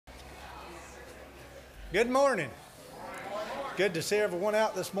Good morning. Good to see everyone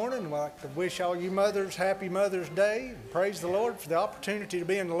out this morning. I'd like to wish all you mothers happy Mother's Day and praise the Lord for the opportunity to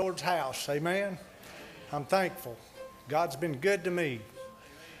be in the Lord's house. Amen. I'm thankful. God's been good to me.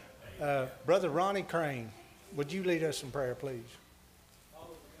 Brother Ronnie Crane, would you lead us in prayer, please?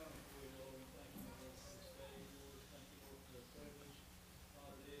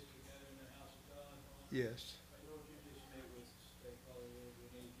 Yes.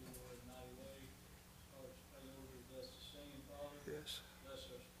 Yes.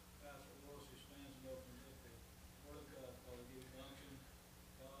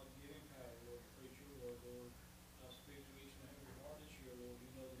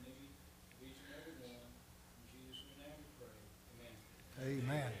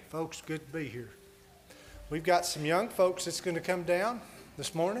 Amen. Folks, good to be here. We've got some young folks that's going to come down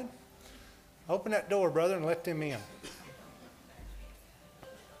this morning. Open that door, brother, and let them in.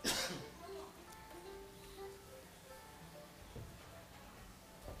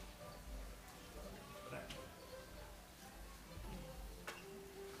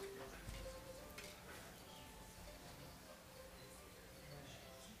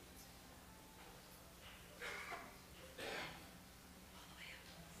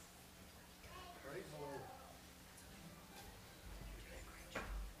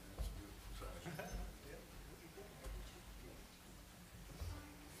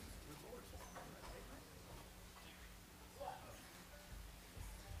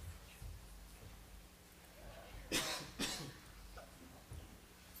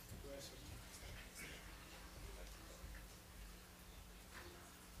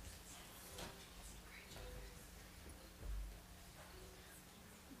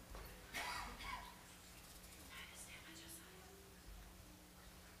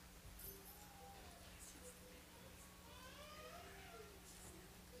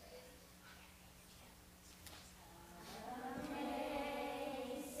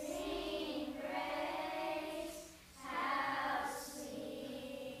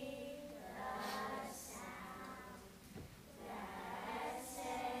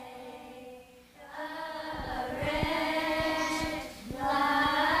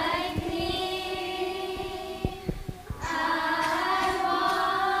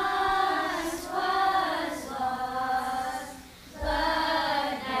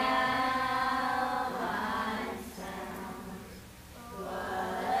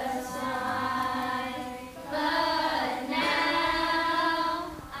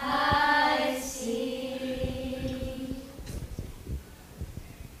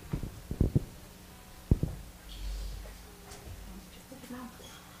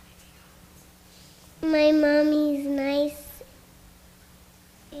 My mommy's nice,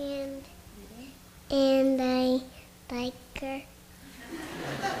 and I like her.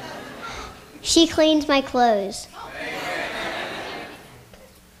 She cleans my clothes.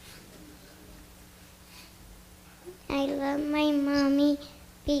 I love my mommy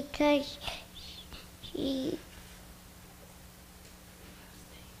because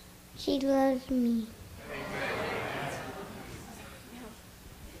she loves me.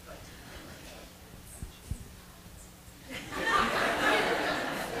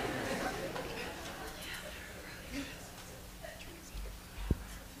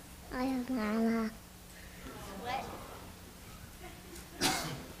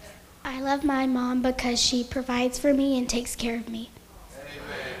 I love my mom because she provides for me and takes care of me.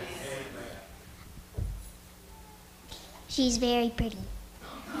 She's very pretty.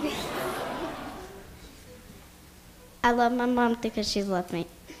 I love my mom because she loves me.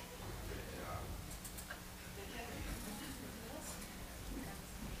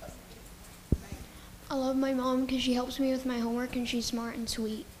 I love my mom because she helps me with my homework and she's smart and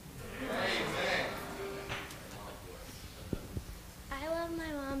sweet. I love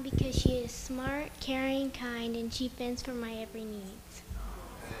my mom because she is smart, caring, kind, and she fends for my every needs.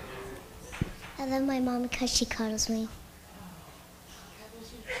 I love my mom because she cuddles me.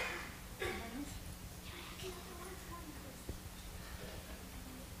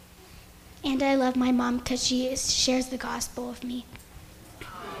 And I love my mom because she shares the gospel with me.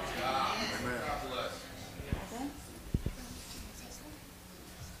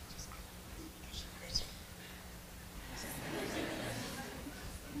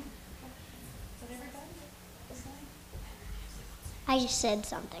 I just said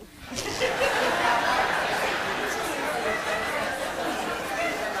something.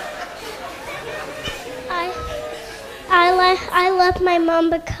 I love my mom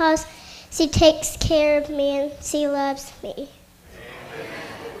because she takes care of me and she loves me.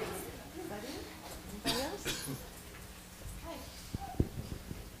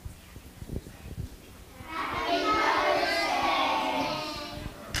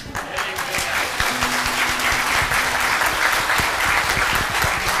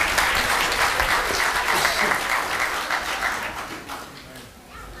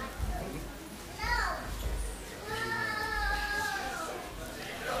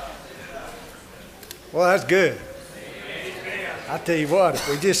 Well, that's good. I tell you what,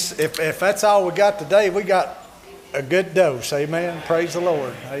 if that's all we got today, we got a good dose. Amen. Praise the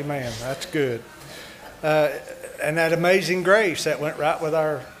Lord. Amen. That's good. And that Amazing Grace, that went right with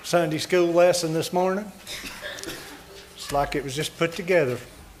our Sunday school lesson this morning. It's like it was just put together,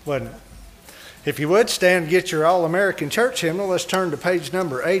 wasn't it? If you would, stand and get your All-American Church hymnal. Let's turn to page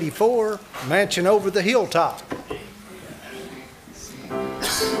number 84, Mansion Over the Hilltop.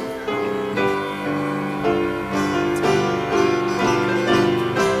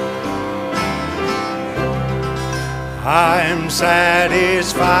 I'm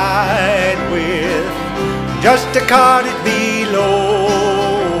satisfied with just a cottage below,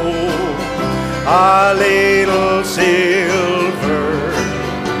 a little silver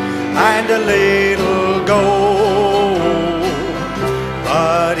and a little gold.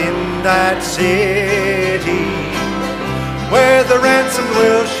 But in that city where the ransom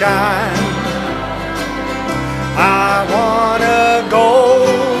will shine, I want a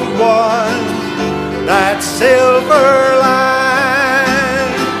gold one, that silver line.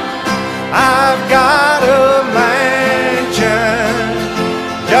 I've got a mansion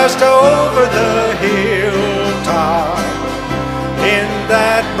just over the hilltop in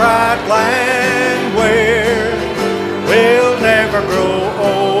that bright land where we'll never grow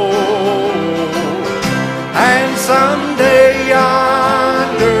old. And someday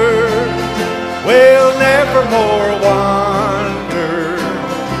yonder we'll never more wander,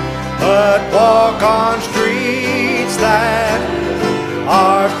 but walk on streets that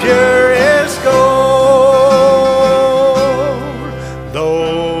are pure as gold.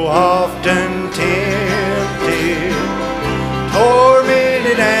 Though often tempted,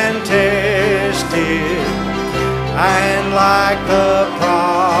 tormented and tested, and like the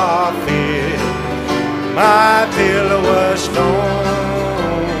prophet, my pillow was stone.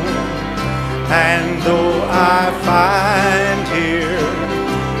 And though I find here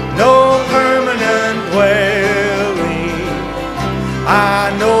no permanent dwelling,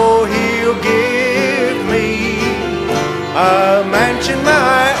 I know He'll give me a mansion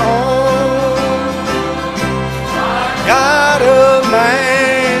my own. Got a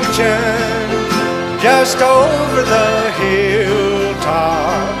mansion just over the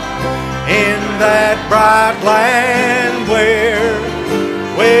hilltop in that bright land where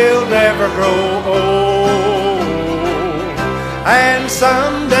we'll never grow old. And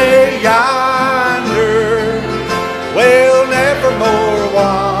someday yonder we'll never more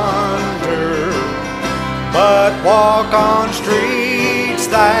wander, but walk on streets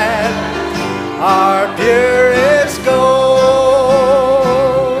that are pure as gold.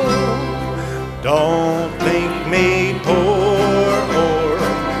 Don't think me poor or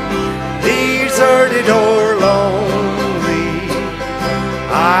deserted or lonely.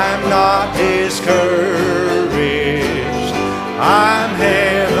 I'm not discouraged, I'm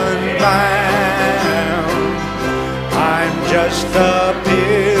heaven bound. I'm just a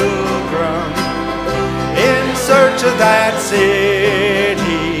pilgrim in search of that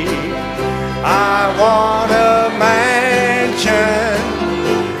city. I want a mansion,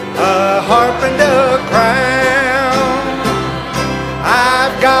 a harp and a crown.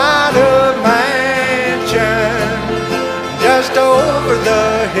 I've got a mansion just over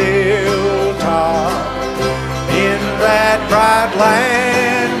the hilltop in that bright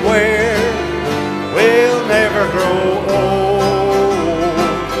land where we'll never grow old.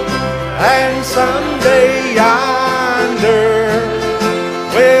 And someday yonder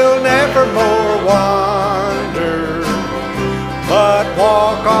we'll never more wander, but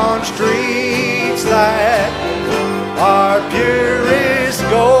walk on streets that are pure as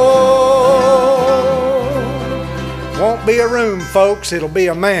gold. Won't be a room, folks, it'll be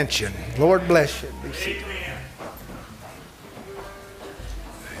a mansion. Lord bless you. Be seated.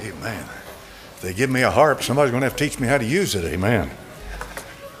 Amen. If they give me a harp, somebody's going to have to teach me how to use it. Amen.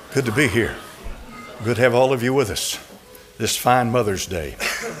 Good to be here. Good to have all of you with us this fine Mother's Day.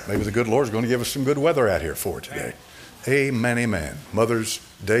 Maybe the good Lord's going to give us some good weather out here for today. Amen, amen. Mother's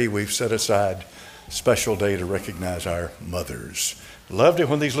Day, we've set aside a special day to recognize our mothers. Loved it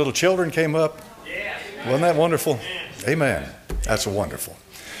when these little children came up. Wasn't that wonderful? Amen. That's wonderful.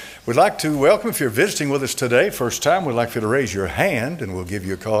 We'd like to welcome, if you're visiting with us today, first time, we'd like for you to raise your hand and we'll give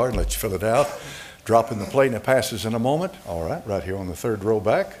you a card and let you fill it out. Drop in the plate and it passes in a moment. All right, right here on the third row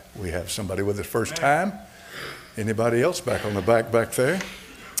back, we have somebody with us first time. Anybody else back on the back there?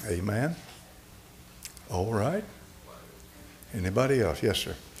 Amen. All right. Anybody else? Yes,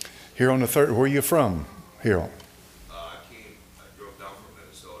 sir. Here on the third, where are you from? Here on. I drove down from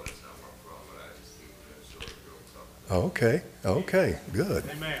Minnesota. It's not where I'm from, but I just came from Minnesota. Okay, good.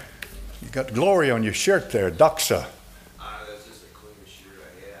 Amen. You got glory on your shirt there, doxa. That's just the cleanest shirt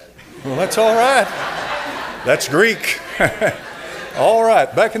I had. Well, that's all right. That's Greek. All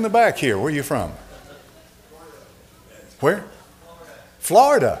right, back in the back here. Where are you from? Where?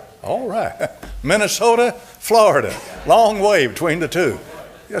 Florida. All right. Minnesota, Florida. Long way between the two.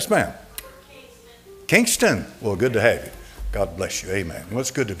 Yes, ma'am. Kingston. Well, good to have you. God bless you. Amen. Well,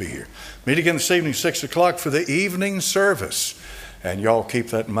 it's good to be here. Meet again this evening, 6 o'clock for the evening service. And y'all keep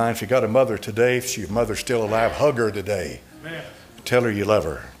that in mind. If you got a mother today, if your mother's still alive, hug her today. Amen. Tell her you love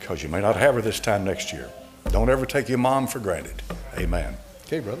her, because you may not have her this time next year. Don't ever take your mom for granted. Amen.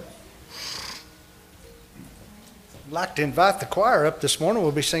 Okay, brother. I'd like to invite the choir up this morning.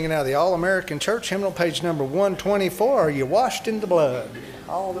 We'll be singing out of the All-American Church hymnal, page number 124, Are You Washed in the Blood?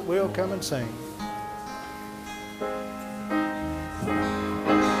 All that will come and sing.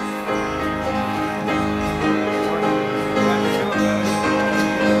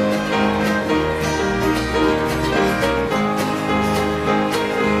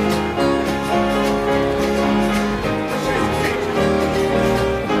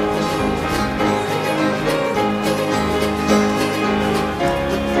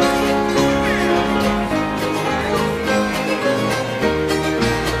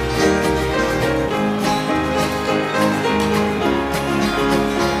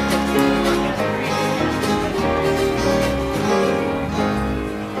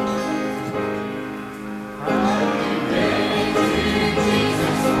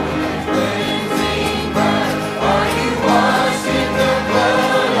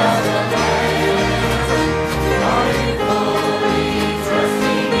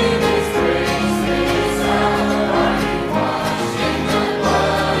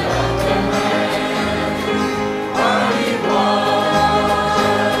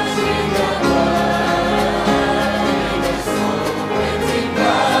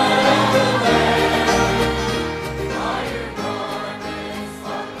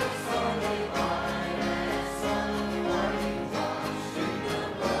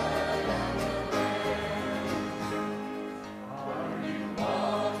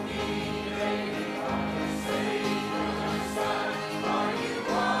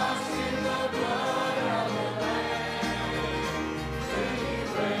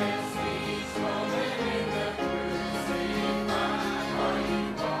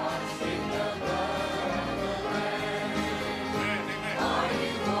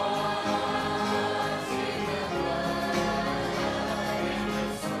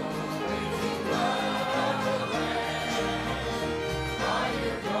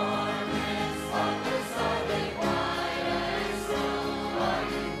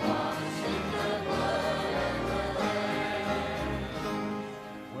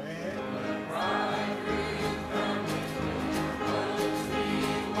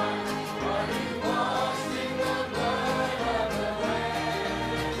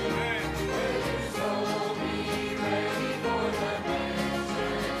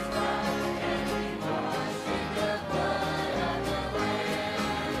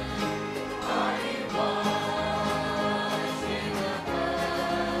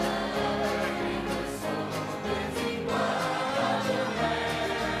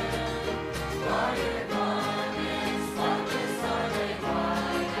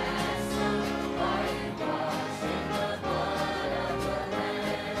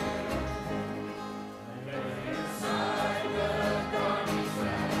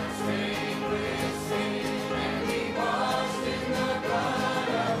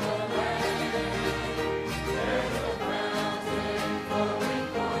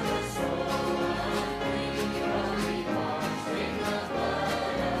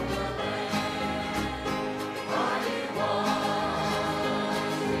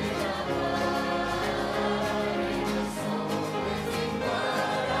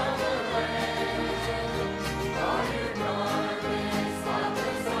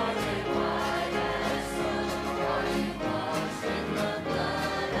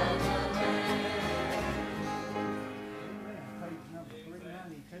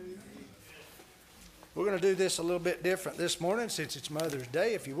 We're going to do this a little bit different this morning since it's Mother's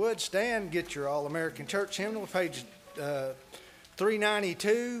Day. If you would, stand, get your All-American Church hymnal, page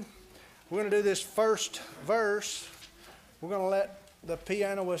 392. We're going to do this first verse. We're going to let the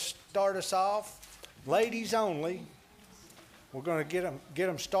pianist start us off. Ladies only. We're going to get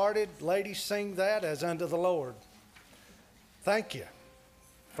them started. Ladies, sing that as unto the Lord. Thank you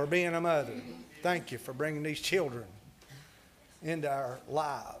for being a mother. Thank you for bringing these children into our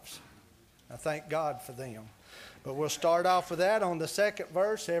lives. I thank God for them. But we'll start off with that on the second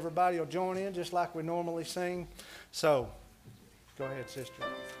verse. Everybody will join in just like we normally sing. So, Go ahead, sister.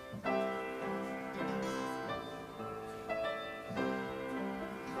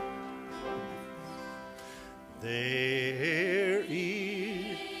 There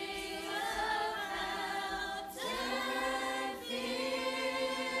is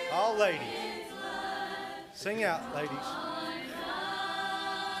all ladies. Sing out, ladies.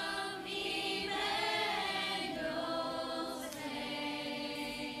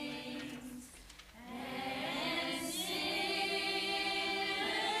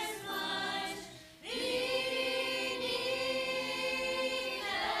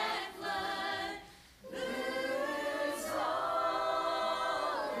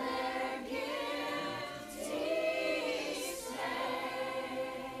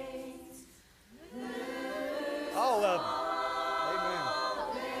 All of them. Amen.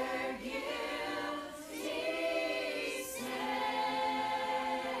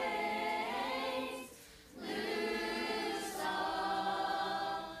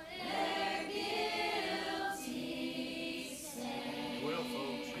 You will,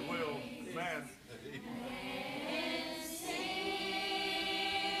 folks. You will. Amen.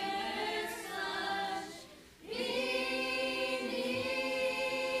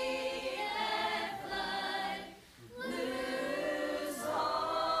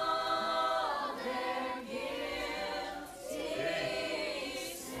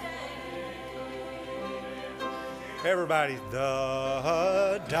 Everybody,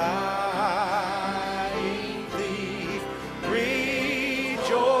 the dying thief rejoiced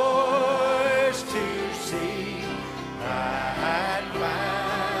to see that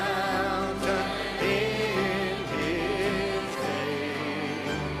fountain in his day,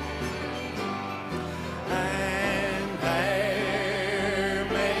 and there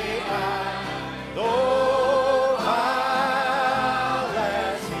may I, though vile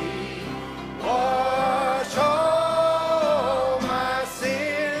as he wash all my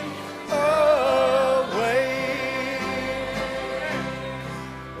sin away.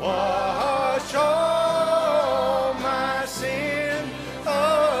 Wash all my sin away.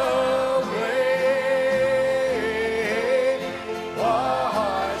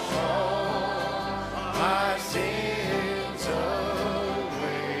 Wash all my sins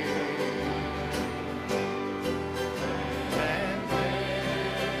away. And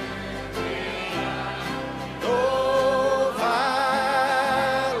though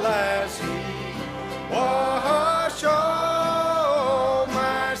vile as he, wash all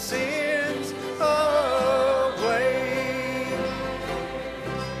my sins away.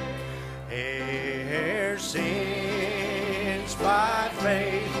 Ere since by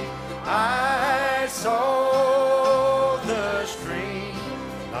faith I saw the stream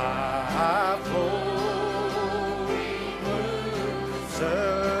of flowing wounds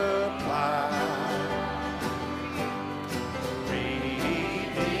supply,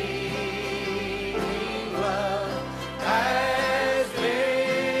 redeeming love has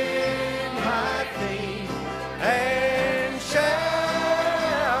been my theme and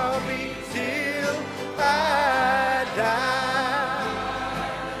shall be till I die,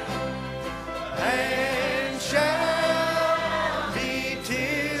 and shall be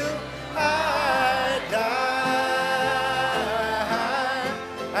till I die.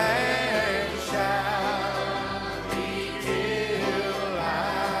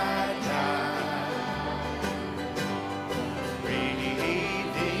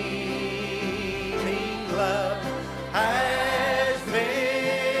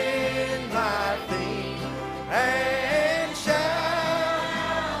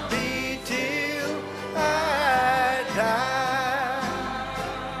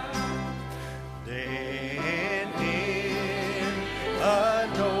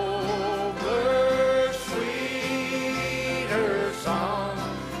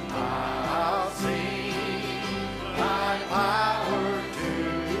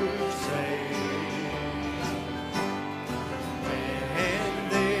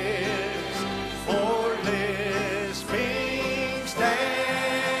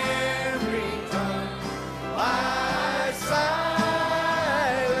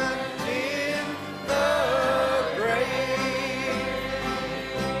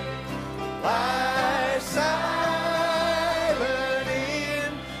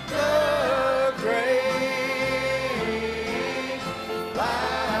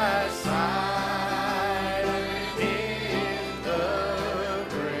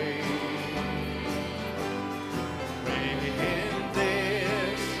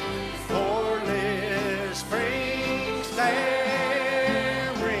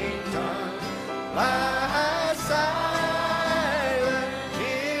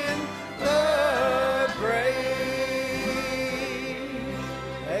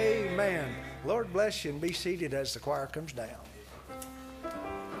 Lord bless you, and be seated as the choir comes down.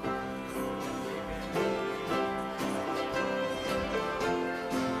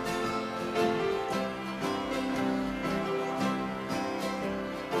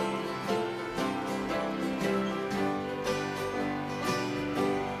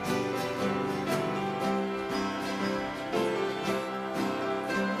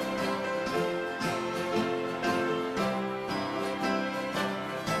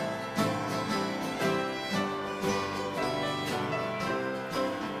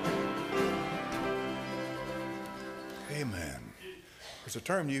 There's a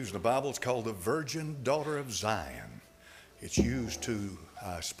term used in the Bible. It's called the virgin daughter of Zion. It's used to,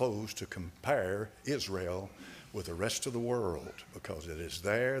 I suppose, to compare Israel with the rest of the world, because it is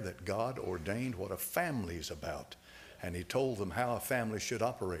there that God ordained what a family is about. And he told them how a family should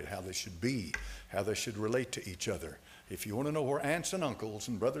operate, how they should be, how they should relate to each other. If you want to know where aunts and uncles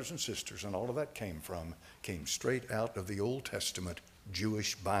and brothers and sisters and all of that came from, came straight out of the Old Testament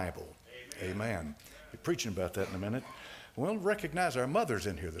Jewish Bible. Amen. We'll be preaching about that in a minute. We'll recognize our mothers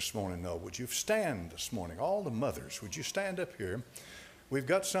in here this morning, though. Would you stand this morning? All the mothers, would you stand up here? We've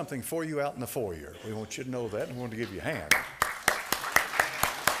got something for you out in the foyer. We want you to know that, and we want to give you a hand.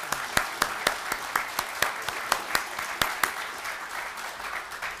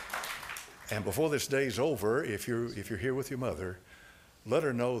 And before this day's over, if you're here with your mother, let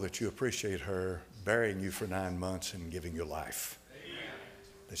her know that you appreciate her burying you for 9 months and giving you life. Amen.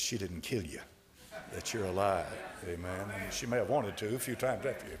 That she didn't kill you, that you're alive. Amen. And she may have wanted to a few times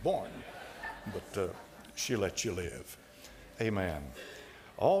after you were born, but she let you live. Amen.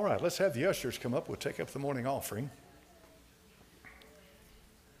 All right, let's have the ushers come up. We'll take up the morning offering.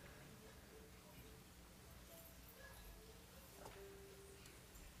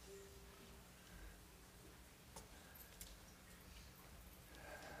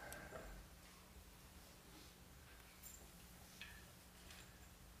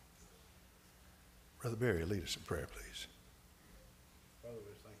 Brother Barry, lead us in prayer, please. Father,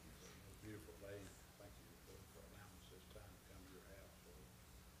 we thank you for this beautiful day. Thank you, Lord, for allowing us this time to come to your house, Lord.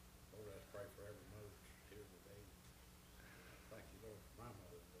 Lord, I pray for every mother here today. Thank you, Lord, for my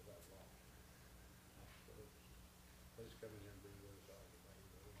mother, Lord, I've lost. Lord, please come in here and be with us all today,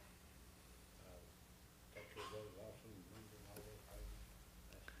 Lord. Touch your brother Lawson and Linda and all those things.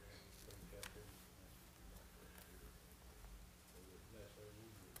 Ask you, Lord, to bring captivity. Lord, bless their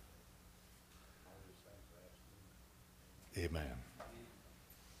needs. Amen.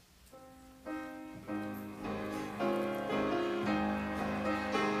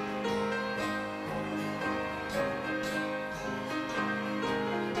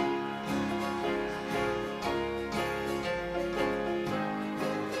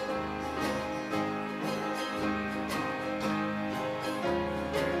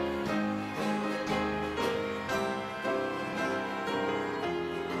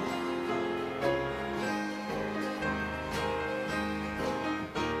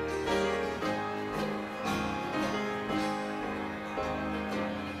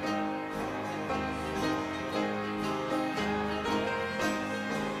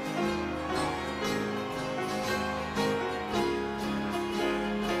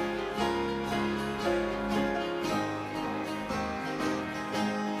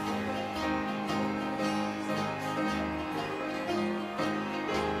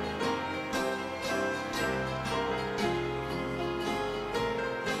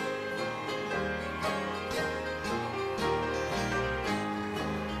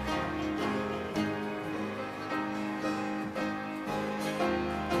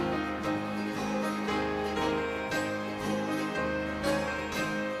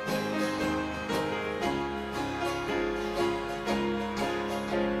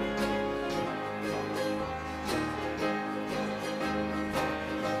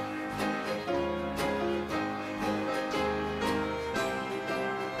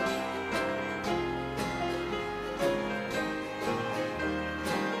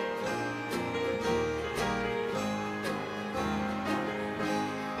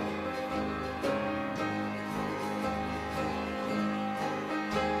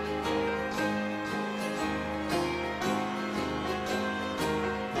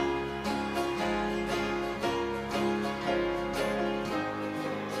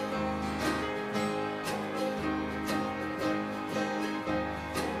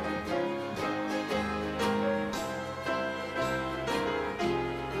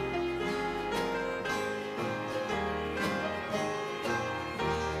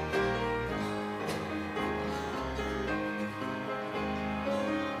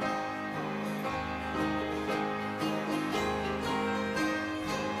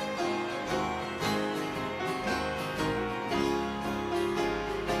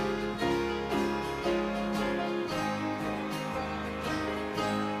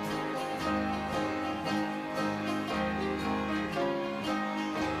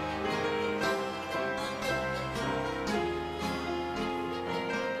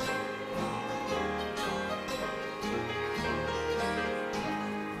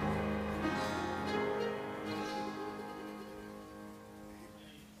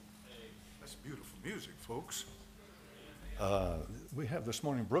 music, folks. We have this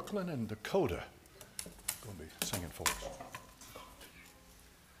morning Brooklyn and Dakota going to be singing for us.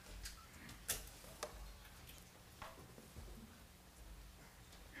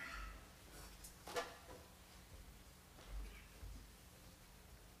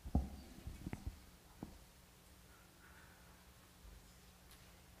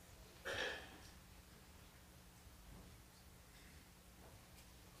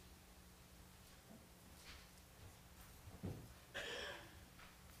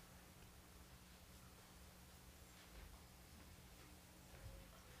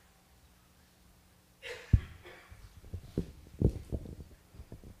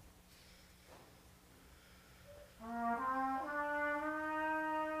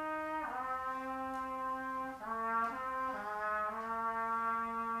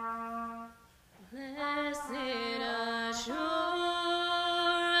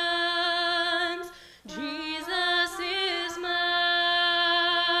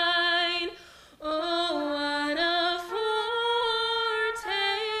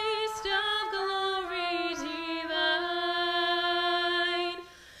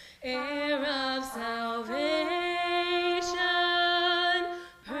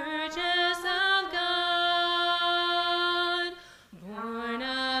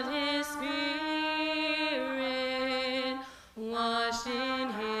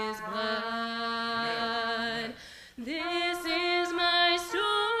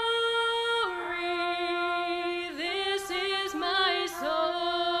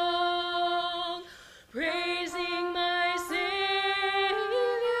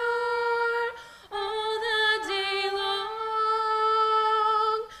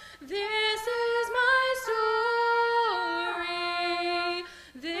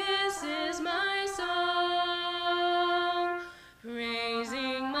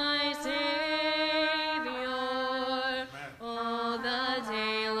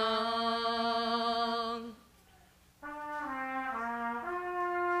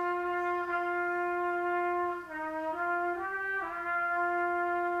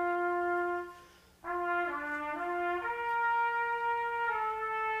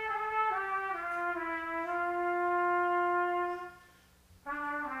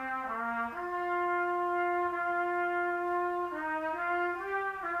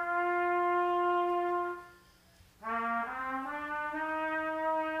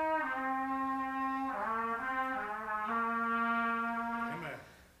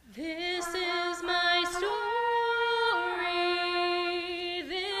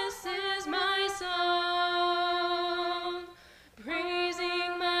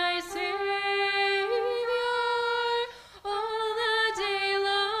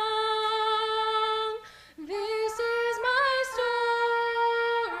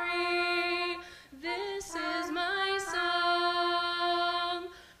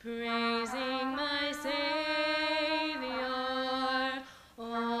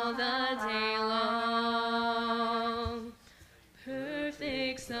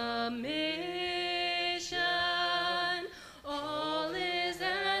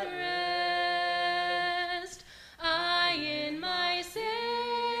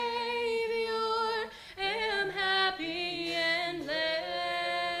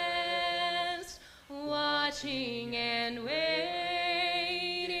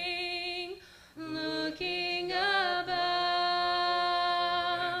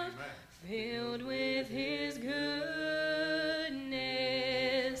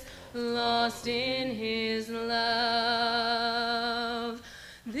 Lost in his love.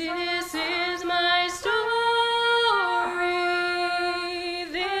 This is my story.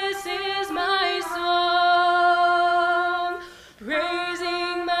 This is my song,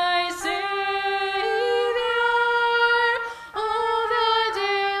 praising my Savior all the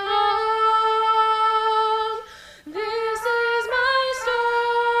day long. This is my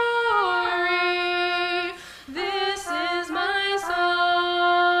story. This is my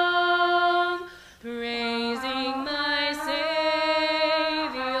song, praising my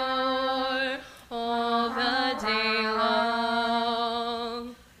Savior all the day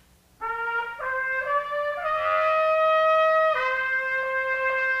long.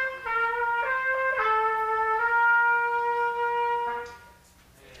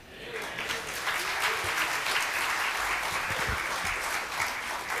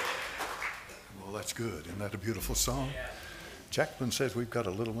 Well, that's good. Isn't that a beautiful song? Jacqueline says we've got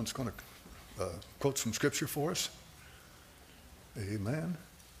a little one's going to quote some scripture for us. Amen.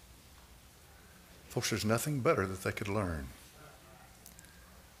 Folks, there's nothing better that they could learn.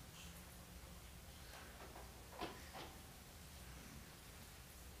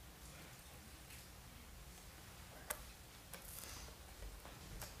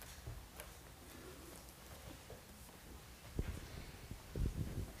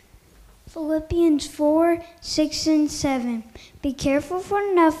 Philippians 4, 6, and 7. Be careful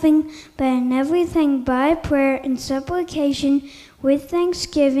for nothing, but in everything by prayer and supplication with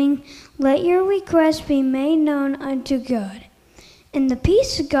thanksgiving, let your requests be made known unto God. And the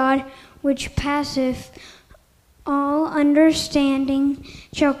peace of God, which passeth all understanding,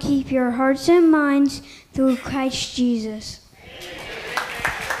 shall keep your hearts and minds through Christ Jesus.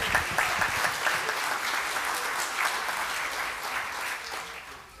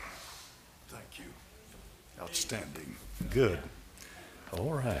 Outstanding. Good.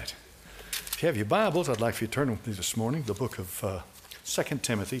 All right. If you have your Bibles, I'd like for you to turn with me this morning, the book of 2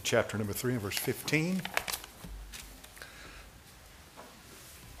 Timothy, chapter number 3 and verse 15.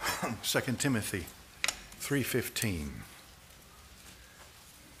 2 Timothy 3:15.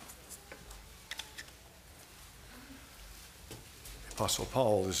 Apostle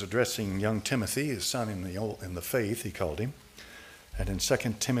Paul is addressing young Timothy, his son in the faith, he called him. And in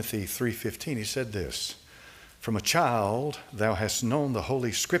 2 Timothy 3:15, he said this, From a child thou hast known the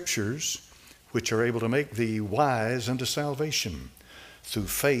holy scriptures, which are able to make thee wise unto salvation, through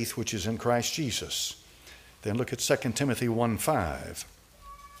faith which is in Christ Jesus. Then look at 2 Timothy 1:5.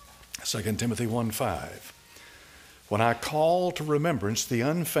 2 Timothy 1:5. When I call to remembrance the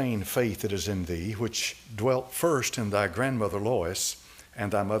unfeigned faith that is in thee, which dwelt first in thy grandmother Lois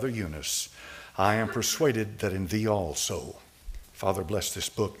and thy mother Eunice, I am persuaded that in thee also. Father, bless this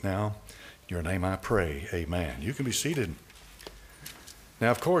book now. In your name I pray, amen. You can be seated.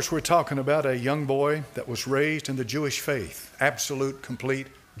 Now, of course, we're talking about a young boy that was raised in the Jewish faith, absolute, complete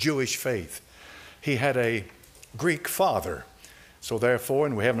Jewish faith. He had a Greek father. So therefore,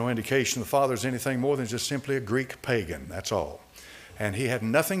 and we have no indication the father is anything more than just simply a Greek pagan, that's all. And he had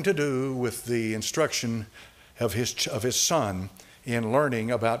nothing to do with the instruction of his son in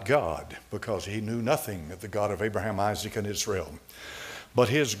learning about God, because he knew nothing of the God of Abraham, Isaac, and Israel. But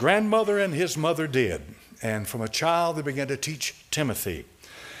his grandmother and his mother did. And from a child, they began to teach Timothy.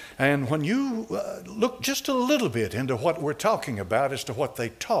 And when you look just a little bit into what we're talking about as to what they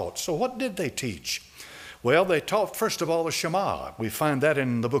taught. So what did they teach? Well, they taught, first of all, the Shema. We find that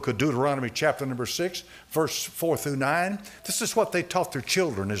in the book of Deuteronomy, chapter number 6, verse 4 through 9. This is what they taught their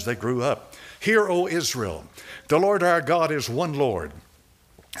children as they grew up. Hear, O Israel, the Lord our God is one Lord.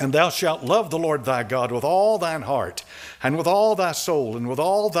 And thou shalt love the Lord thy God with all thine heart, and with all thy soul, and with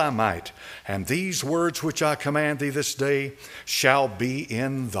all thy might. And these words which I command thee this day shall be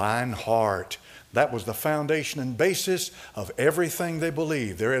in thine heart. That was the foundation and basis of everything they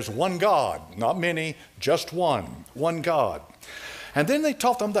believed. There is one God, not many, just one God. And then they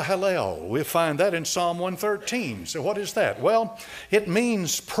taught them the Hallel. We find that in Psalm 113. So what is that? Well, it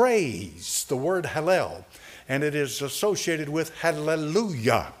means praise, the word Hallel. And it is associated with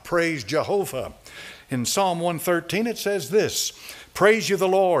hallelujah, praise Jehovah. In Psalm 113 it says this, Praise you the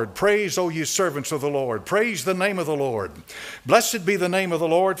Lord, praise, O ye servants of the Lord, praise the name of the Lord. Blessed be the name of the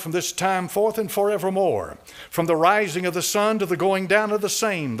Lord from this time forth and forevermore. From the rising of the sun to the going down of the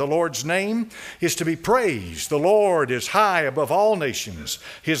same, the Lord's name is to be praised. The Lord is high above all nations,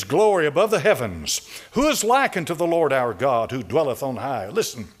 his glory above the heavens. Who is like unto the Lord our God, who dwelleth on high?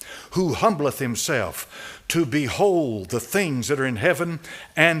 Listen, who humbleth himself to behold the things that are in heaven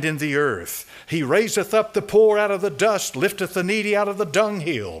and in the earth. He raiseth up the poor out of the dust, lifteth the needy out of the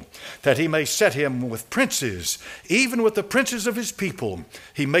dunghill, that he may set him with princes, even with the princes of his people.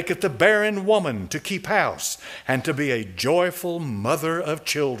 He maketh the barren woman to keep house, and to be a joyful mother of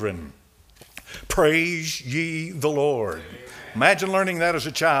children. Praise ye the Lord. Imagine learning that as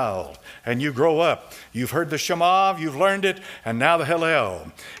a child, and you grow up. You've heard the Shema, you've learned it, and now the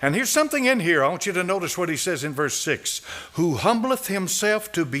Hallel. And here's something in here. I want you to notice what he says in verse 6. Who humbleth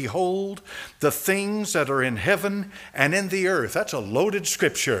himself to behold the things that are in heaven and in the earth. That's a loaded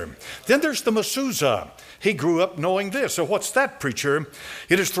scripture. Then there's the Mezuzah. He grew up knowing this. So what's that, preacher?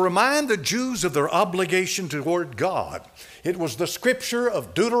 It is to remind the Jews of their obligation toward God. It was the scripture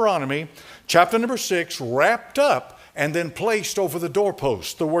of Deuteronomy, chapter number 6, wrapped up and then placed over the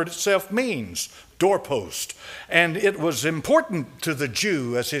doorpost. The word itself means doorpost. And it was important to the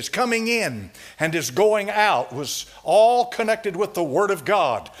Jew as his coming in and his going out was all connected with the Word of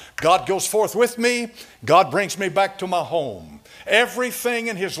God. God goes forth with me. God brings me back to my home. Everything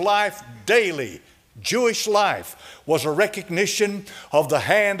in his life daily, Jewish life, was a recognition of the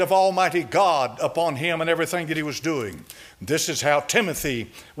hand of Almighty God upon him and everything that he was doing. This is how Timothy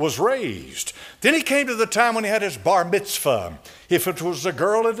was raised. Then he came to the time when he had his bar mitzvah. If it was a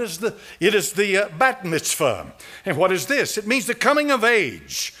girl, it is the bat mitzvah. And what is this? It means the coming of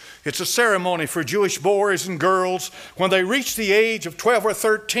age. It's a ceremony for Jewish boys and girls when they reach the age of 12 or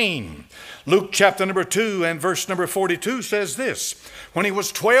 13. Luke chapter number 2 and verse number 42 says this: when he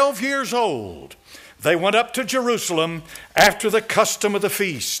was 12 years old, they went up to Jerusalem after the custom of the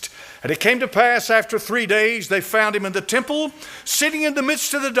feast. And it came to pass after 3 days, they found him in the temple, sitting in the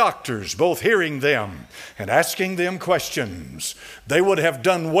midst of the doctors, both hearing them and asking them questions. They would have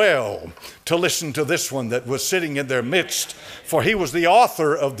done well to listen to this one that was sitting in their midst, for he was the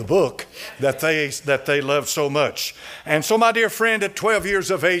author of the book that they loved so much. And so, my dear friend, at 12 years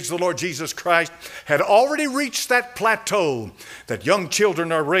of age, the Lord Jesus Christ had already reached that plateau that young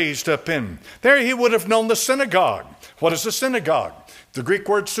children are raised up in. There he would have known the synagogue. What is a synagogue? The Greek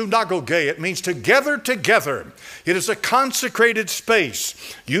word synagoge, it means to gather together. It is a consecrated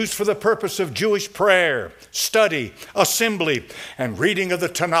space used for the purpose of Jewish prayer, study, assembly, and reading of the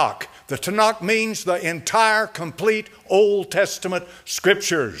Tanakh. The Tanakh means the entire, complete Old Testament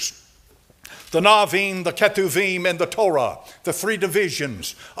scriptures. The Navim, the Ketuvim, and the Torah, the three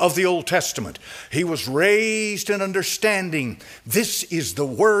divisions of the Old Testament. He was raised in understanding this is the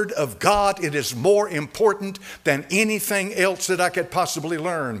Word of God. It is more important than anything else that I could possibly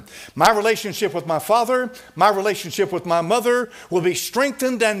learn. My relationship with my father, my relationship with my mother will be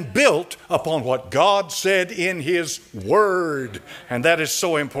strengthened and built upon what God said in His Word. And that is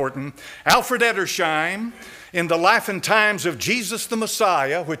so important. Alfred Edersheim, in the Life and Times of Jesus the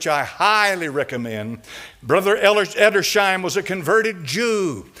Messiah, which I highly recommend, Brother Edersheim was a converted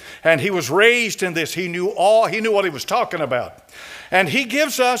Jew, and he was raised in this. He knew what he was talking about. And he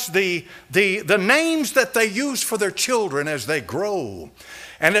gives us the names that they use for their children as they grow.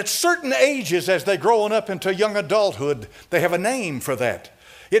 And at certain ages, as they're growing up into young adulthood, they have a name for that.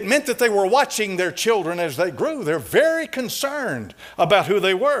 It meant that they were watching their children as they grew. They're very concerned about who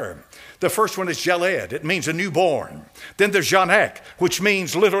they were. The first one is Jaled. It means a newborn. Then there's Janak, which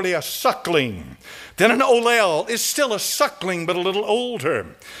means literally a suckling. Then an Olel is still a suckling, but a little older.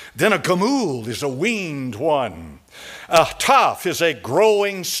 Then a Gamul is a weaned one. A Taf is a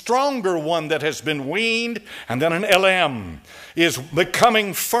growing, stronger one that has been weaned. And then an Elam is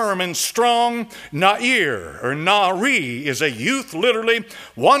becoming firm and strong. Nair, or Nari, is a youth, literally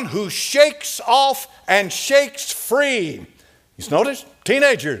one who shakes off and shakes free. You notice?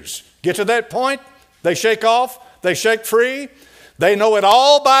 Teenagers get to that point, they shake off, they shake free. They know it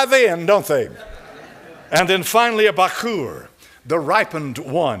all by then, don't they? And then finally a Bakur, the ripened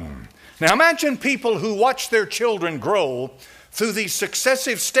one. Now imagine people who watch their children grow through these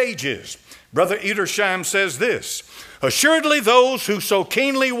successive stages. Brother Edersheim says this: assuredly those who so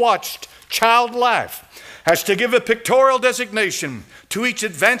keenly watched child life as to give a pictorial designation to each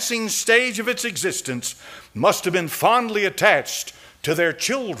advancing stage of its existence must have been fondly attached to their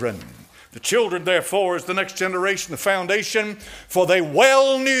children. The children, therefore, is the next generation, the foundation, for they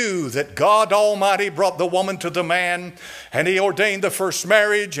well knew that God Almighty brought the woman to the man, and He ordained the first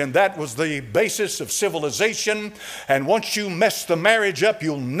marriage, and that was the basis of civilization. And once you mess the marriage up,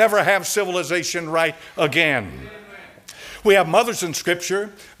 you'll never have civilization right again. We have mothers in Scripture.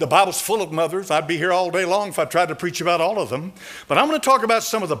 The Bible's full of mothers. I'd be here all day long if I tried to preach about all of them. But I'm going to talk about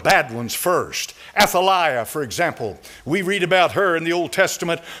some of the bad ones first. Athaliah, for example. We read about her in the Old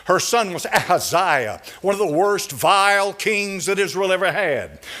Testament. Her son was Ahaziah, one of the worst vile kings that Israel ever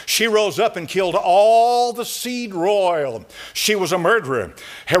had. She rose up and killed all the seed royal. She was a murderer.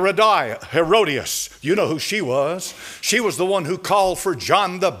 Herodias, you know who she was. She was the one who called for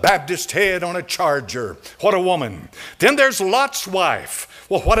John the Baptist's head on a charger. What a woman. Then there's Lot's wife.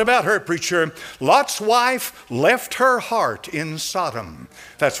 Well, what about her, preacher? Lot's wife left her heart in Sodom.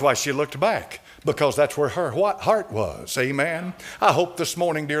 That's why she looked back, because that's where her heart was. Amen. I hope this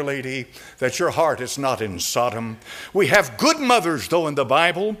morning, dear lady, that your heart is not in Sodom. We have good mothers, though, in the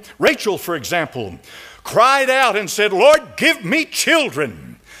Bible. Rachel, for example, cried out and said, Lord, give me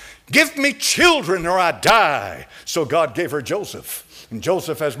children. Give me children or I die. So God gave her Joseph. And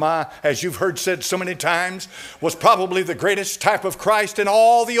Joseph, as you've heard said so many times, was probably the greatest type of Christ in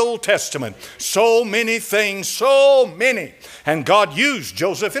all the Old Testament. So many things, so many. And God used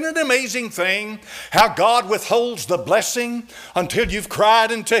Joseph. Isn't it an amazing thing how God withholds the blessing until you've cried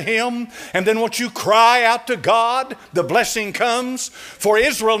unto Him? And then once you cry out to God, the blessing comes. For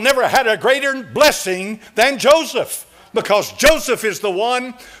Israel never had a greater blessing than Joseph, because Joseph is the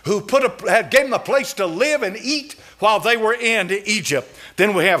one who gave them a place to live and eat while they were in Egypt.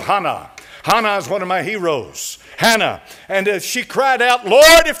 Then we have Hannah. Hannah is one of my heroes. Hannah. And she cried out,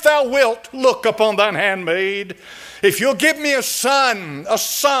 Lord, if thou wilt, look upon thine handmaid. If you'll give me a son,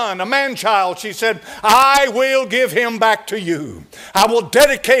 a man-child, she said, I will give him back to you. I will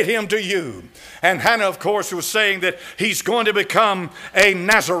dedicate him to you. And Hannah, of course, was saying that he's going to become a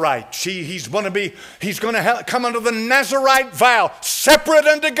Nazarite. He's going to come under the Nazarite vow, separate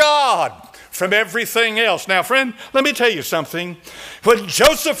unto God from everything else. Now, friend, let me tell you something. When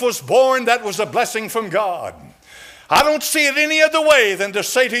Joseph was born, that was a blessing from God. I don't see it any other way than to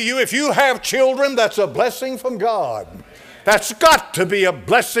say to you, if you have children, that's a blessing from God. That's got to be a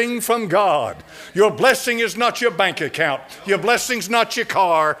blessing from God. Your blessing is not your bank account. Your blessing's not your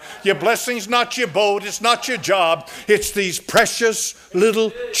car. Your blessing's not your boat. It's not your job. It's these precious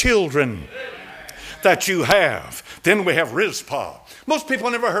little children that you have. Then we have Rizpah. Most people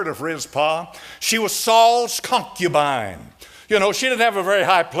never heard of Rizpah. She was Saul's concubine. You know, she didn't have a very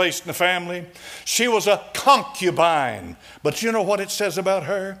high place in the family. She was a concubine. But you know what it says about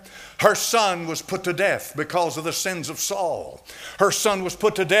her? Her son was put to death because of the sins of Saul. Her son was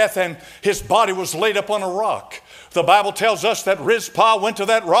put to death and his body was laid up on a rock. The Bible tells us that Rizpah went to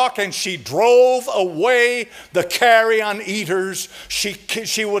that rock and she drove away the carrion eaters.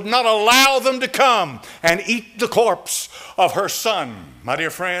 She would not allow them to come and eat the corpse of her son. My dear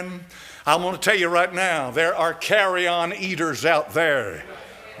friend, I'm going to tell you right now, there are carrion eaters out there.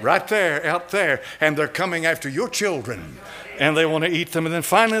 Right there, out there. And they're coming after your children. And they want to eat them. And then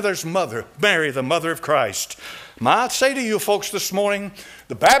finally there's Mary, the mother of Christ. I'd say to you folks this morning,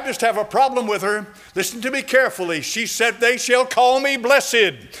 the Baptists have a problem with her. Listen to me carefully. She said, they shall call me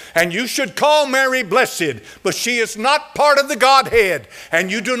blessed. And you should call Mary blessed. But she is not part of the Godhead. And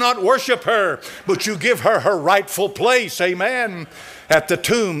you do not worship her. But you give her her rightful place. Amen. At the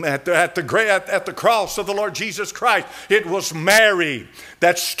tomb, at the cross of the Lord Jesus Christ, it was Mary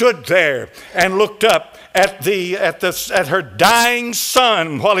that stood there and looked up at her dying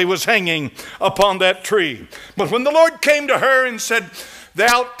son while he was hanging upon that tree. But when the Lord came to her and said,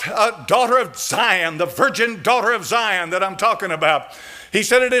 "Thou daughter of Zion," the virgin daughter of Zion that I'm talking about, he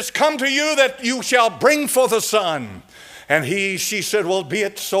said, "It has come to you that you shall bring forth a son." And she said, "Well, be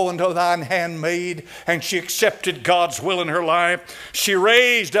it so unto thine handmaid." And she accepted God's will in her life. She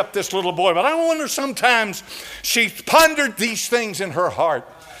raised up this little boy. But I wonder sometimes she pondered these things in her heart.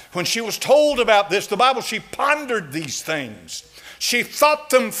 When she was told about this, the Bible, she pondered these things. She thought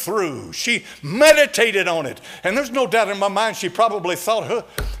them through. She meditated on it. And there's no doubt in my mind she probably thought,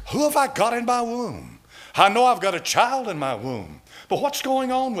 who have I got in my womb? I know I've got a child in my womb. But what's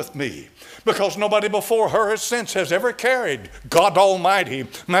going on with me? Because nobody before her since has ever carried God Almighty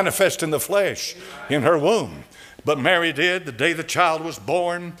manifest in the flesh in her womb. But Mary did. The day the child was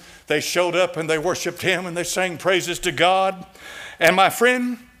born, they showed up and they worshiped him and they sang praises to God. And my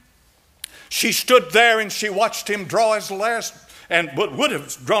friend, she stood there and she watched him draw his last, and would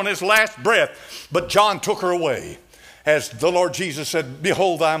have drawn his last breath. But John took her away. As the Lord Jesus said,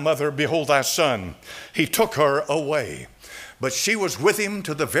 "Behold thy mother, behold thy son." He took her away. But she was with him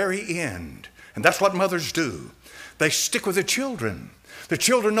to the very end. And that's what mothers do. They stick with the children. The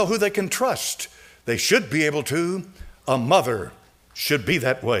children know who they can trust. They should be able to. A mother should be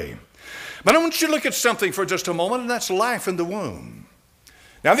that way. But I want you to look at something for just a moment, and that's life in the womb.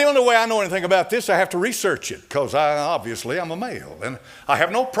 Now, the only way I know anything about this, I have to research it, because obviously I'm a male. And I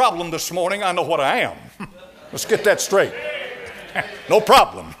have no problem this morning. I know what I am. Let's get that straight. No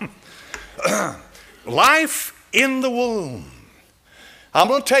problem. Life in the womb. I'm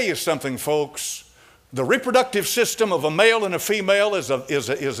going to tell you something, folks. The reproductive system of a male and a female is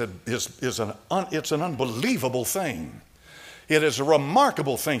an unbelievable thing. It is a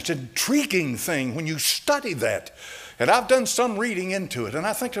remarkable thing. It's an intriguing thing when you study that. And I've done some reading into it, and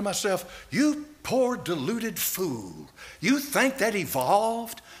I think to myself, you poor deluded fool. You think that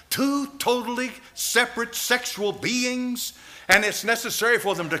evolved? Two totally separate sexual beings, and it's necessary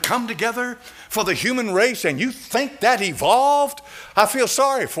for them to come together for the human race, and you think that evolved? I feel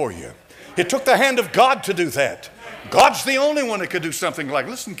sorry for you. It took the hand of God to do that. God's the only one that could do something like,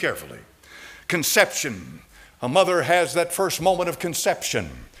 listen carefully. Conception. A mother has that first moment of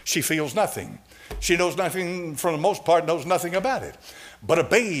conception. She feels nothing. She knows nothing, for the most part, knows nothing about it. But a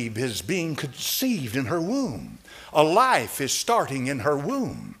babe is being conceived in her womb. A life is starting in her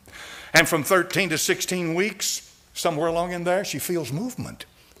womb. And from 13 to 16 weeks, somewhere along in there, she feels movement.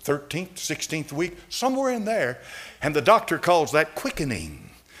 13th, 16th week, somewhere in there. And the doctor calls that quickening.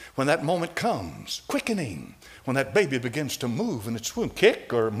 When that moment comes, quickening. When that baby begins to move in its womb,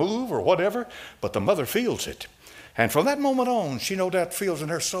 kick or move or whatever, but the mother feels it. And from that moment on, she no doubt feels in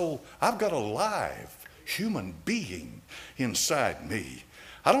her soul, I've got a live human being inside me.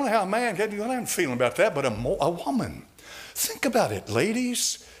 I don't know how a man can do. I am feeling about that, but a woman. Think about it,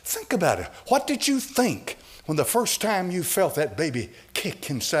 ladies. Think about it. What did you think when the first time you felt that baby kick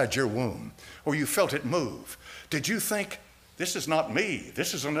inside your womb, or you felt it move? Did you think, this is not me,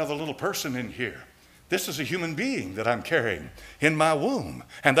 this is another little person in here? This is a human being that I'm carrying in my womb,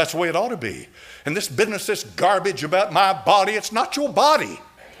 and that's the way it ought to be. And this business, this garbage about my body, it's not your body.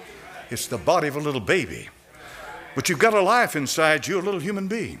 It's the body of a little baby. But you've got a life inside you, a little human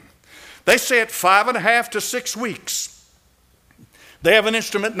being. They say at 5.5 to 6 weeks, they have an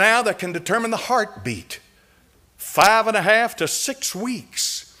instrument now that can determine the heartbeat. 5.5 to 6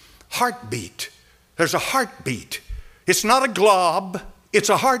 weeks, heartbeat. There's a heartbeat. It's not a glob, it's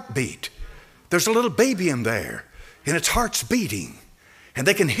a heartbeat. There's a little baby in there, and its heart's beating, and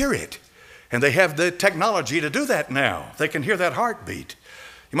they can hear it. And they have the technology to do that now. They can hear that heartbeat.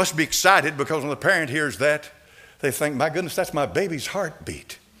 You must be excited, because when the parent hears that, they think, my goodness, that's my baby's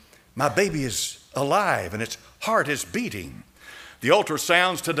heartbeat. My baby is alive, and its heart is beating. The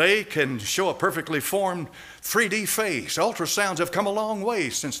ultrasounds today can show a perfectly formed 3D face. Ultrasounds have come a long way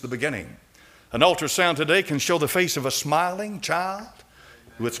since the beginning. An ultrasound today can show the face of a smiling child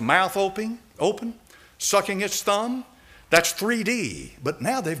with its mouth open, sucking its thumb. That's 3D, but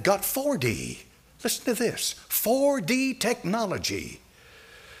now they've got 4D. Listen to this, 4D technology.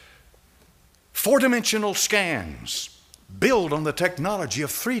 4-dimensional scans build on the technology of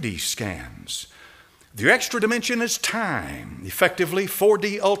 3D scans. The extra dimension is time. Effectively,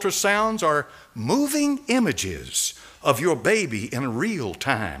 4D ultrasounds are moving images of your baby in real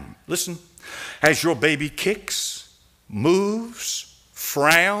time. Listen, as your baby kicks, moves,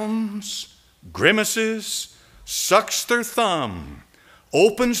 frowns, grimaces, sucks their thumb,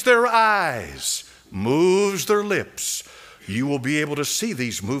 opens their eyes, moves their lips, you will be able to see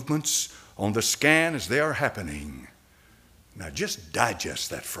these movements on the scan as they are happening. Now just digest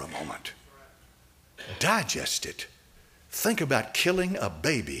that for a moment. Digest it. Think about killing a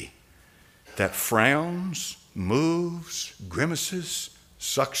baby that frowns, moves, grimaces,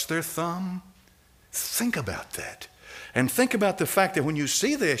 sucks their thumb. Think about that. And think about the fact that when you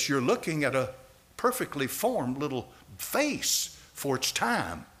see this, you're looking at a perfectly formed little face for its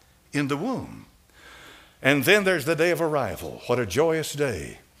time in the womb. And then there's the day of arrival. What a joyous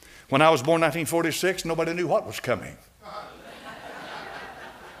day. When I was born in 1946, nobody knew what was coming.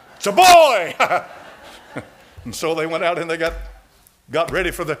 It's a boy! And so they went out and they got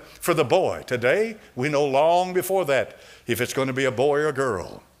ready for the boy. Today, we know long before that if it's going to be a boy or a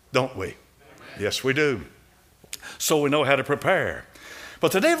girl, don't we? Yes, we do. So we know how to prepare.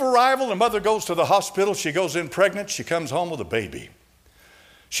 But the day of arrival, the mother goes to the hospital. She goes in pregnant. She comes home with a baby.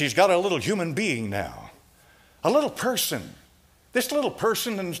 She's got a little human being now, a little person. This little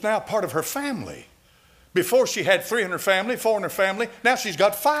person is now part of her family. Before she had 3 in her family, 4 in her family. Now she's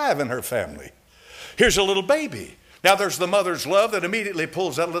got 5 in her family. Here's a little baby. Now there's the mother's love that immediately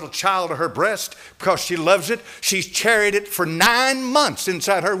pulls that little child to her breast because she loves it. She's carried it for 9 months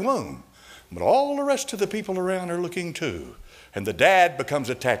inside her womb. But all the rest of the people around are looking too. And the dad becomes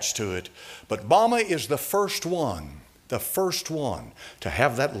attached to it. But mama is the first one to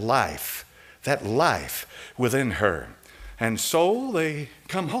have that life within her. And so they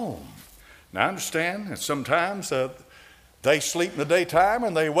come home. Now I understand that sometimes they sleep in the daytime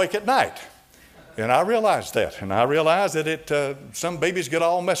and they wake at night. And I realize that. And I realize that some babies get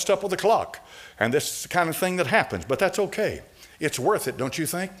all messed up with the clock. And this is the kind of thing that happens. But that's okay. It's worth it, don't you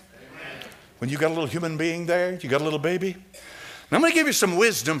think? Amen. When you got a little human being there, you got a little baby. Now I'm going to give you some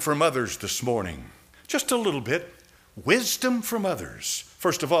wisdom for mothers this morning. Just a little bit. Wisdom for mothers.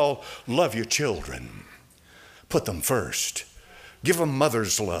 First of all, love your children. Put them first. Give them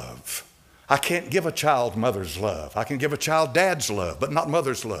mother's love. I can't give a child mother's love. I can give a child dad's love, but not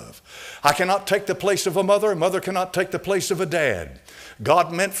mother's love. I cannot take the place of a mother. A mother cannot take the place of a dad.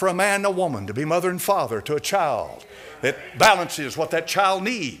 God meant for a man and a woman to be mother and father to a child. It balances what that child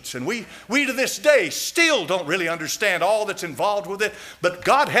needs. And we to this day still don't really understand all that's involved with it, but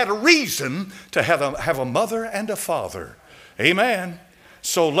God had a reason to have a mother and a father. Amen.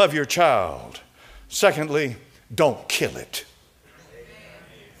 So love your child. Secondly, don't kill it.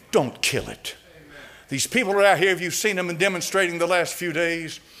 Don't kill it. These people are out here, if you've seen them demonstrating the last few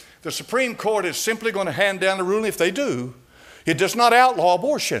days, the Supreme Court is simply going to hand down a ruling. If they do, it does not outlaw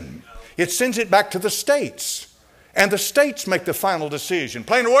abortion. It sends it back to the states. And the states make the final decision.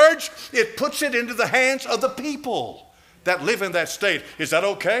 Plain words, it puts it into the hands of the people that live in that state. Is that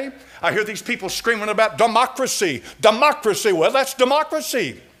okay? I hear these people screaming about democracy. Democracy. Well, that's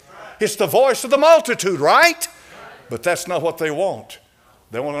democracy. It's the voice of the multitude, right? But that's not what they want.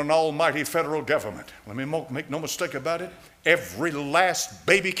 They want an almighty federal government. Let me make no mistake about it. Every last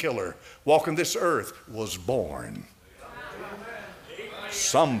baby killer walking this earth was born.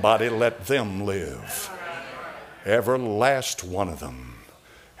 Somebody let them live. Every last one of them.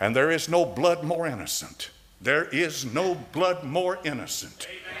 And there is no blood more innocent. There is no blood more innocent.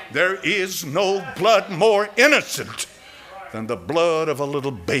 There is no blood more innocent than the blood of a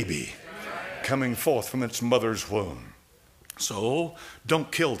little baby coming forth from its mother's womb. So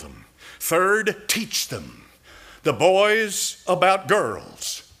don't kill them. Third, teach them. The boys about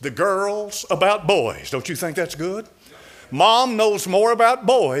girls. The girls about boys. Don't you think that's good? Mom knows more about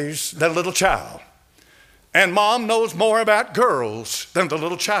boys than a little child. And mom knows more about girls than the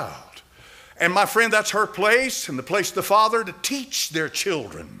little child. And my friend, that's her place and the place of the father to teach their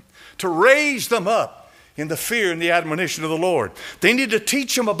children, to raise them up in the fear and the admonition of the Lord. They need to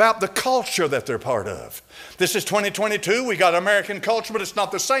teach them about the culture that they're part of. This is 2022. We got American culture, but it's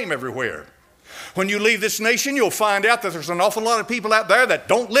not the same everywhere. When you leave this nation, you'll find out that there's an awful lot of people out there that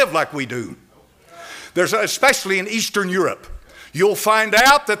don't live like we do. There's, especially in Eastern Europe, you'll find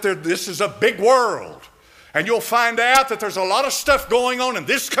out that this is a big world. And you'll find out that there's a lot of stuff going on in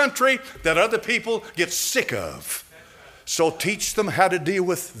this country that other people get sick of. So teach them how to deal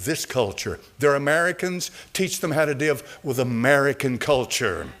with this culture. They're Americans. Teach them how to deal with American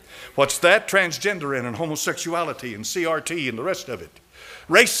culture. What's that? Transgender and homosexuality and CRT and the rest of it.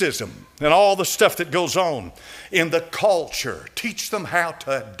 Racism and all the stuff that goes on in the culture. Teach them how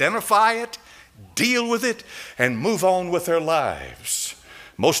to identify it, deal with it, and move on with their lives.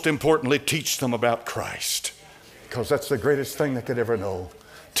 Most importantly, teach them about Christ, because that's the greatest thing they could ever know.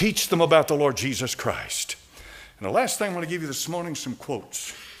 Teach them about the Lord Jesus Christ. And the last thing I want to give you this morning, some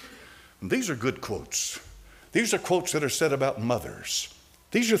quotes. And these are good quotes. These are quotes that are said about mothers.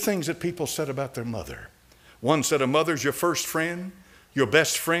 These are things that people said about their mother. One said, a mother's your first friend, your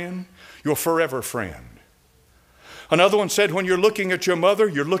best friend, your forever friend. Another one said, when you're looking at your mother,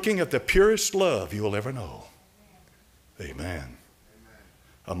 you're looking at the purest love you'll ever know. Amen.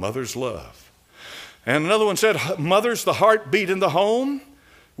 A mother's love. And another one said, mother's the heartbeat in the home.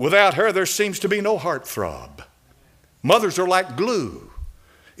 Without her, there seems to be no heartthrob. Mothers are like glue.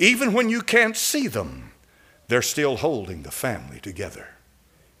 Even when you can't see them, they're still holding the family together.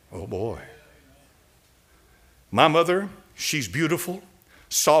 Oh boy. My mother, she's beautiful,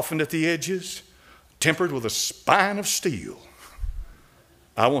 softened at the edges, tempered with a spine of steel.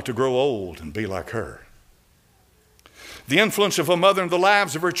 I want to grow old and be like her. The influence of a mother in the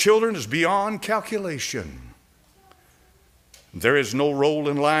lives of her children is beyond calculation. There is no role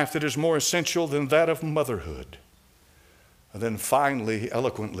in life that is more essential than that of motherhood. And then finally,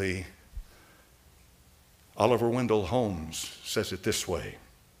 eloquently, Oliver Wendell Holmes says it this way.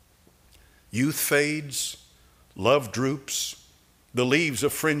 Youth fades, love droops, the leaves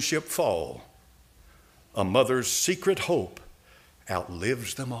of friendship fall. A mother's secret hope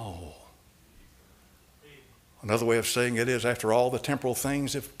outlives them all. Another way of saying it is, after all the temporal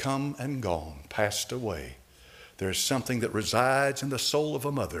things have come and gone, passed away, there is something that resides in the soul of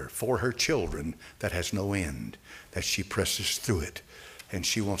a mother for her children that has no end, that she presses through it, and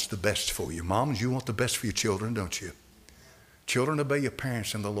she wants the best for you. Moms, you want the best for your children, don't you? Children, obey your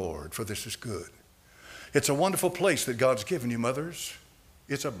parents in the Lord, for this is good. It's a wonderful place that God's given you, mothers.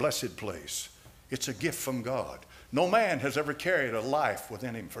 It's a blessed place. It's a gift from God. No man has ever carried a life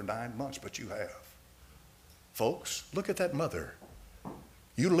within him for 9 months, but you have. Folks, look at that mother.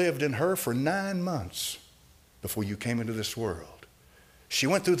 You lived in her for 9 months before you came into this world. She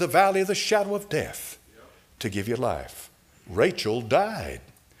went through the valley of the shadow of death to give you life. Rachel died.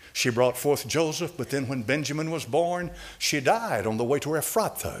 She brought forth Joseph, but then when Benjamin was born, she died on the way to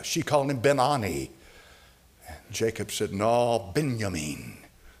Ephrathah. She called him Ben-Ani. And Jacob said, no, Benjamin,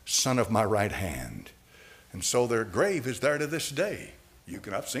 son of my right hand. And so their grave is there to this day.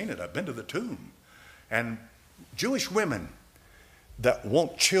 I've seen it. I've been to the tomb. And Jewish women that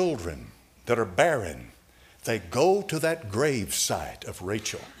want children, that are barren, they go to that grave site of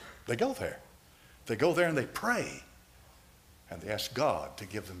Rachel. They go there. They go there and they pray. And they ask God to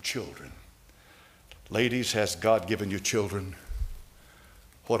give them children. Ladies, has God given you children?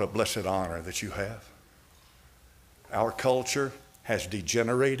 What a blessed honor that you have. Our culture has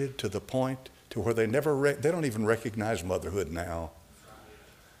degenerated to the point to where they don't even recognize motherhood now.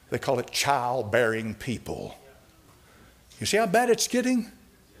 They call it childbearing people. You see how bad it's getting?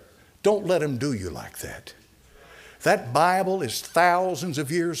 Don't let them do you like that. That Bible is thousands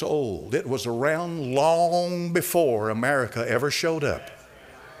of years old. It was around long before America ever showed up.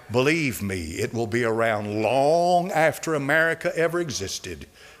 Believe me, it will be around long after America ever existed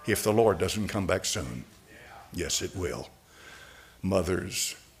if the Lord doesn't come back soon. Yes, it will.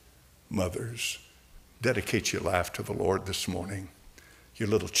 Mothers, mothers, dedicate your life to the Lord this morning. Your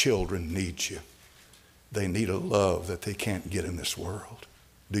little children need you. They need a love that they can't get in this world.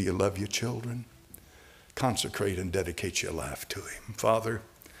 Do you love your children? Consecrate and dedicate your life to Him. Father,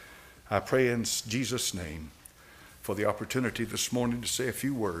 I pray in Jesus' name for the opportunity this morning to say a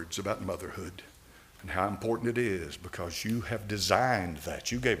few words about motherhood and how important it is, because you have designed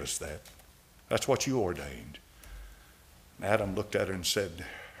that. You gave us that. That's what you ordained. Adam looked at her and said,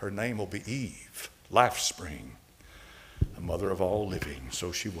 her name will be Eve, life spring, the mother of all living.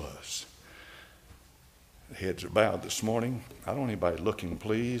 So she was. The heads are bowed this morning. I don't want anybody looking,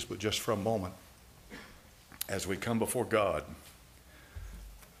 please, but just for a moment, as we come before God,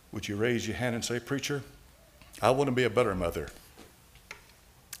 would you raise your hand and say, preacher, I want to be a better mother.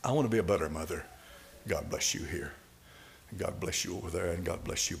 I want to be a better mother. God bless you here. God bless you over there, and God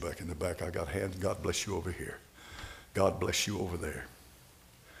bless you back in the back. I got hands. God bless you over here. God bless you over there.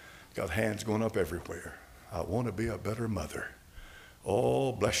 Got hands going up everywhere. I want to be a better mother.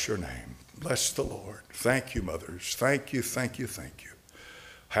 Oh, bless your name. Bless the Lord. Thank you, mothers. Thank you, thank you, thank you.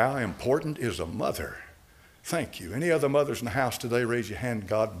 How important is a mother? Thank you. Any other mothers in the house today, raise your hand.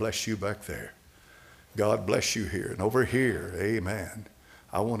 God bless you back there. God bless you here and over here. Amen.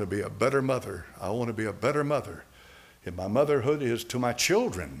 I want to be a better mother. I want to be a better mother. And my motherhood is to my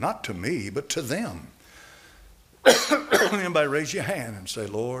children, not to me, but to them. Anybody raise your hand and say,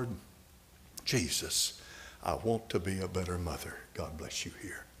 Lord Jesus, I want to be a better mother. God bless you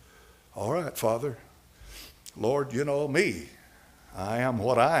here. All right, Father. Lord, you know me. I am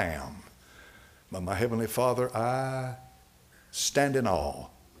what I am. But my Heavenly Father, I stand in awe.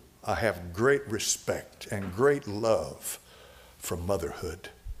 I have great respect and great love for motherhood.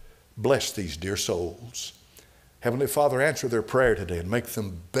 Bless these dear souls. Heavenly Father, answer their prayer today and make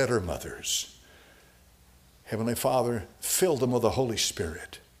them better mothers. Heavenly Father, fill them with the Holy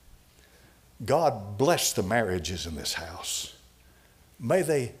Spirit. God, bless the marriages in this house. May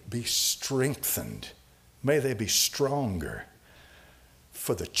they be strengthened. May they be stronger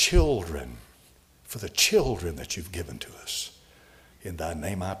for the children that you've given to us. In thy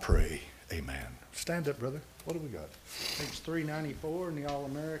name I pray, amen. Stand up, brother. What do we got? Page 394 in the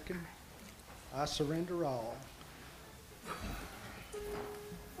All-American. I surrender all.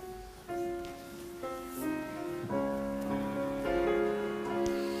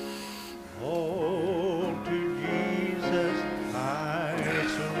 All to Jesus I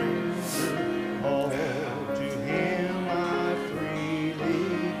surrender, all to Him I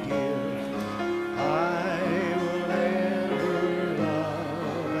freely give. I will ever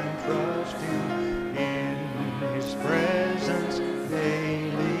love and trust Him, in His presence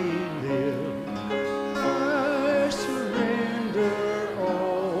daily live. I surrender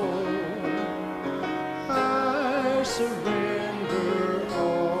all, I surrender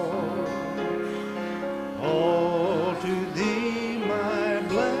all to Thee, my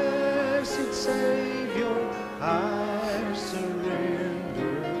blessed Savior, I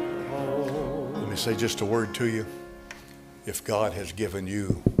surrender all. Let me say just a word to you. If God has given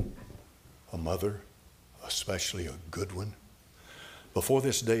you a mother, especially a good one, before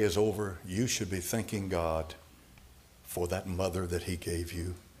this day is over, you should be thanking God for that mother that He gave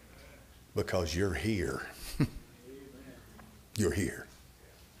you, because you're here. You're here.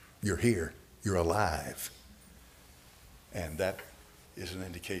 You're here. You're alive. And that is an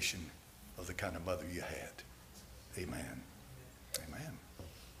indication of the kind of mother you had. Amen. Amen.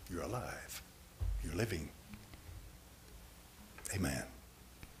 You're alive. You're living. Amen.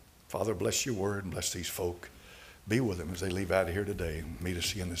 Father, bless your word and bless these folk. Be with them as they leave out of here today and meet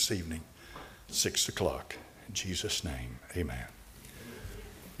us again this evening, 6 o'clock. In Jesus' name, amen.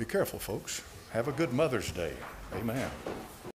 Be careful, folks. Have a good Mother's Day. Amen.